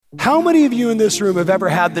How many of you in this room have ever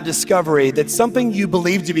had the discovery that something you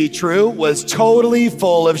believed to be true was totally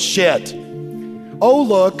full of shit? Oh,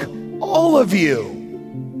 look, all of you.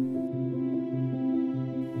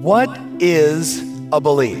 What is a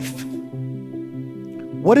belief?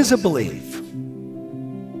 What is a belief?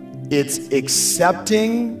 It's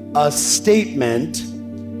accepting a statement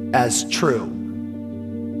as true.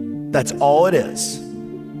 That's all it is.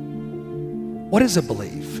 What is a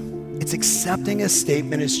belief? It's accepting a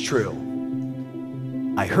statement as true.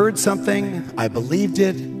 I heard something, I believed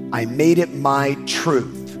it, I made it my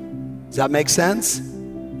truth. Does that make sense?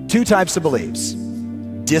 Two types of beliefs: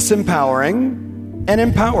 disempowering and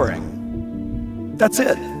empowering. That's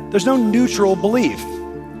it. There's no neutral belief.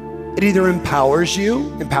 It either empowers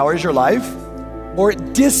you, empowers your life, or it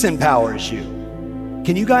disempowers you.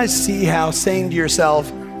 Can you guys see how saying to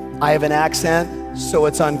yourself, I have an accent, so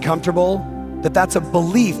it's uncomfortable, that's a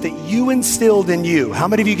belief that you instilled in you? How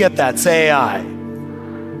many of you get that? Say I.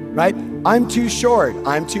 Right? I'm too short,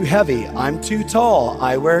 I'm too heavy, I'm too tall,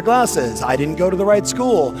 I wear glasses, I didn't go to the right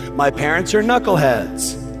school, my parents are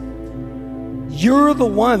knuckleheads. You're the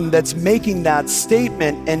one that's making that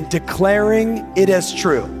statement and declaring it as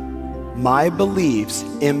true. My beliefs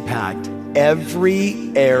impact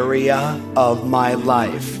every area of my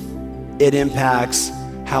life. It impacts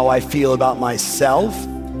how I feel about myself,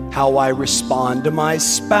 how I respond to my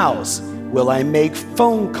spouse. Will I make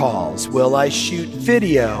phone calls? Will I shoot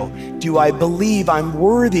video? Do I believe I'm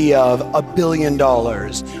worthy of $1 billion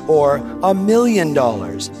or $1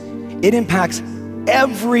 million? It impacts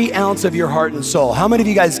every ounce of your heart and soul. How many of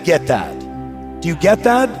you guys get that? Do you get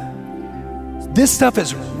that? This stuff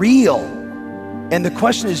is real. And the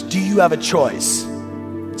question is, do you have a choice?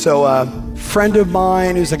 So a friend of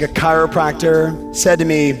mine who's like a chiropractor said to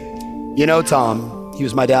me, you know, Tom, he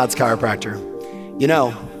was my dad's chiropractor, you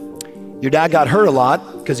know, your dad got hurt a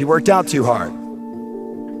lot because he worked out too hard.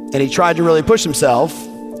 And he tried to really push himself,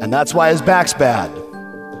 and that's why his back's bad.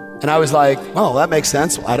 And I was like, oh, that makes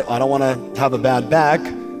sense. I don't want to have a bad back,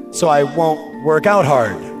 so I won't work out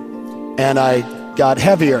hard. And I got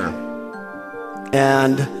heavier.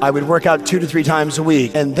 And I would work out 2 to 3 times a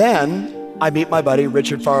week. And then I meet my buddy,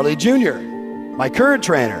 Richard Farley Jr., my current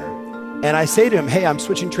trainer. And I say to him, hey, I'm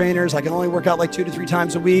switching trainers. I can only work out like 2 to 3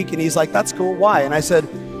 times a week. And he's like, that's cool. Why? And I said,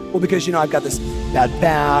 well, because, you know, I've got this bad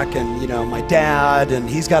back, and, you know, my dad, and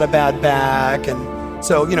he's got a bad back. And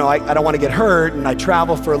so, you know, I don't want to get hurt, and I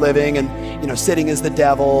travel for a living, and, you know, sitting is the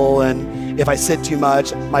devil. And if I sit too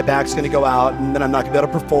much, my back's going to go out, and then I'm not going to be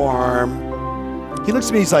able to perform. He looks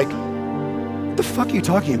at me, he's like, what the fuck are you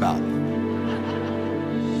talking about?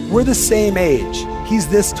 We're the same age. He's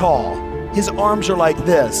this tall. His arms are like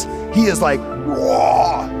this. He is like,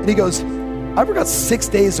 raw. And he goes, I work out 6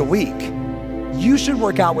 days a week. You should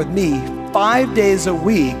work out with me 5 days a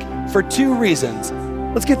week for 2 reasons.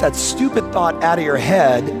 Let's get that stupid thought out of your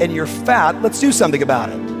head, and you're fat. Let's do something about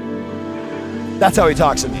it. That's how he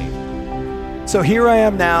talks to me. So here I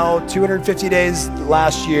am now, 250 days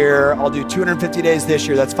last year. I'll do 250 days this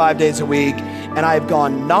year. That's 5 days a week. And I've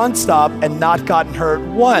gone nonstop and not gotten hurt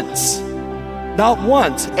once. Not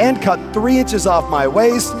once. And cut 3 inches off my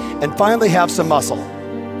waist and finally have some muscle.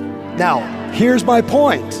 Now, here's my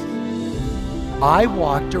point. I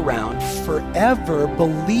walked around forever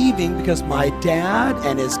believing, because my dad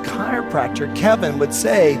and his chiropractor, Kevin, would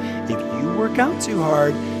say, if you work out too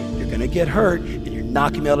hard, you're going to get hurt and you're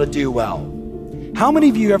not going to be able to do well. How many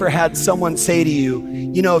of you ever had someone say to you,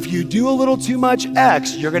 you know, if you do a little too much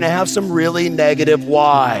X, you're going to have some really negative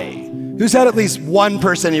Y? Who's had at least one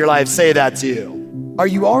person in your life say that to you? Are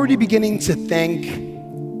you already beginning to think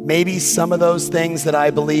maybe some of those things that I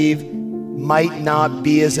believe might not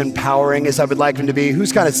be as empowering as I would like them to be?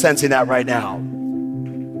 Who's kind of sensing that right now?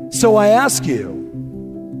 So I ask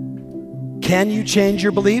you, can you change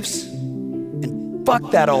your beliefs? And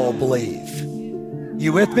fuck that old belief.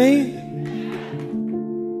 You with me?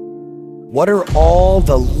 What are all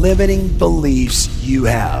the limiting beliefs you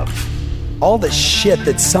have? All the shit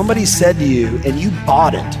that somebody said to you and you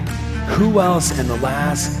bought it. Who else in the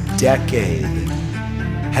last decade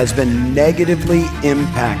has been negatively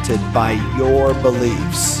impacted by your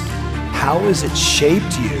beliefs? How has it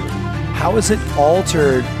shaped you? How has it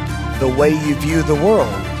altered the way you view the world?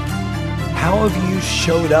 How have you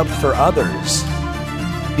showed up for others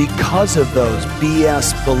because of those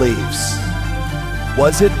BS beliefs?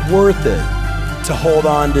 Was it worth it to hold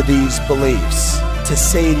on to these beliefs? To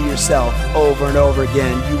say to yourself over and over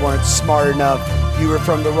again, you weren't smart enough, you were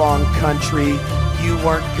from the wrong country, you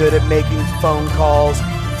weren't good at making phone calls,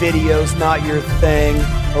 video's not your thing,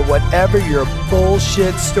 or whatever your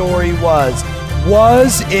bullshit story was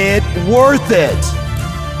it worth it?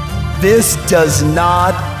 This does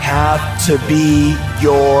not have to be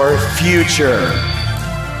your future.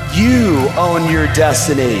 You own your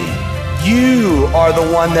destiny. You are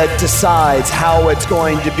the one that decides how it's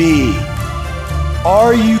going to be.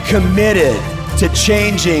 Are you committed to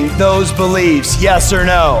changing those beliefs? Yes or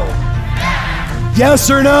no? Yes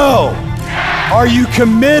or no? Are you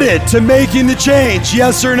committed to making the change?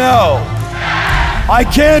 Yes or no? I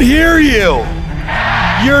can't hear you.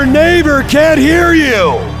 Your neighbor can't hear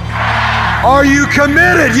you. Are you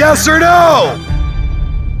committed? Yes or no?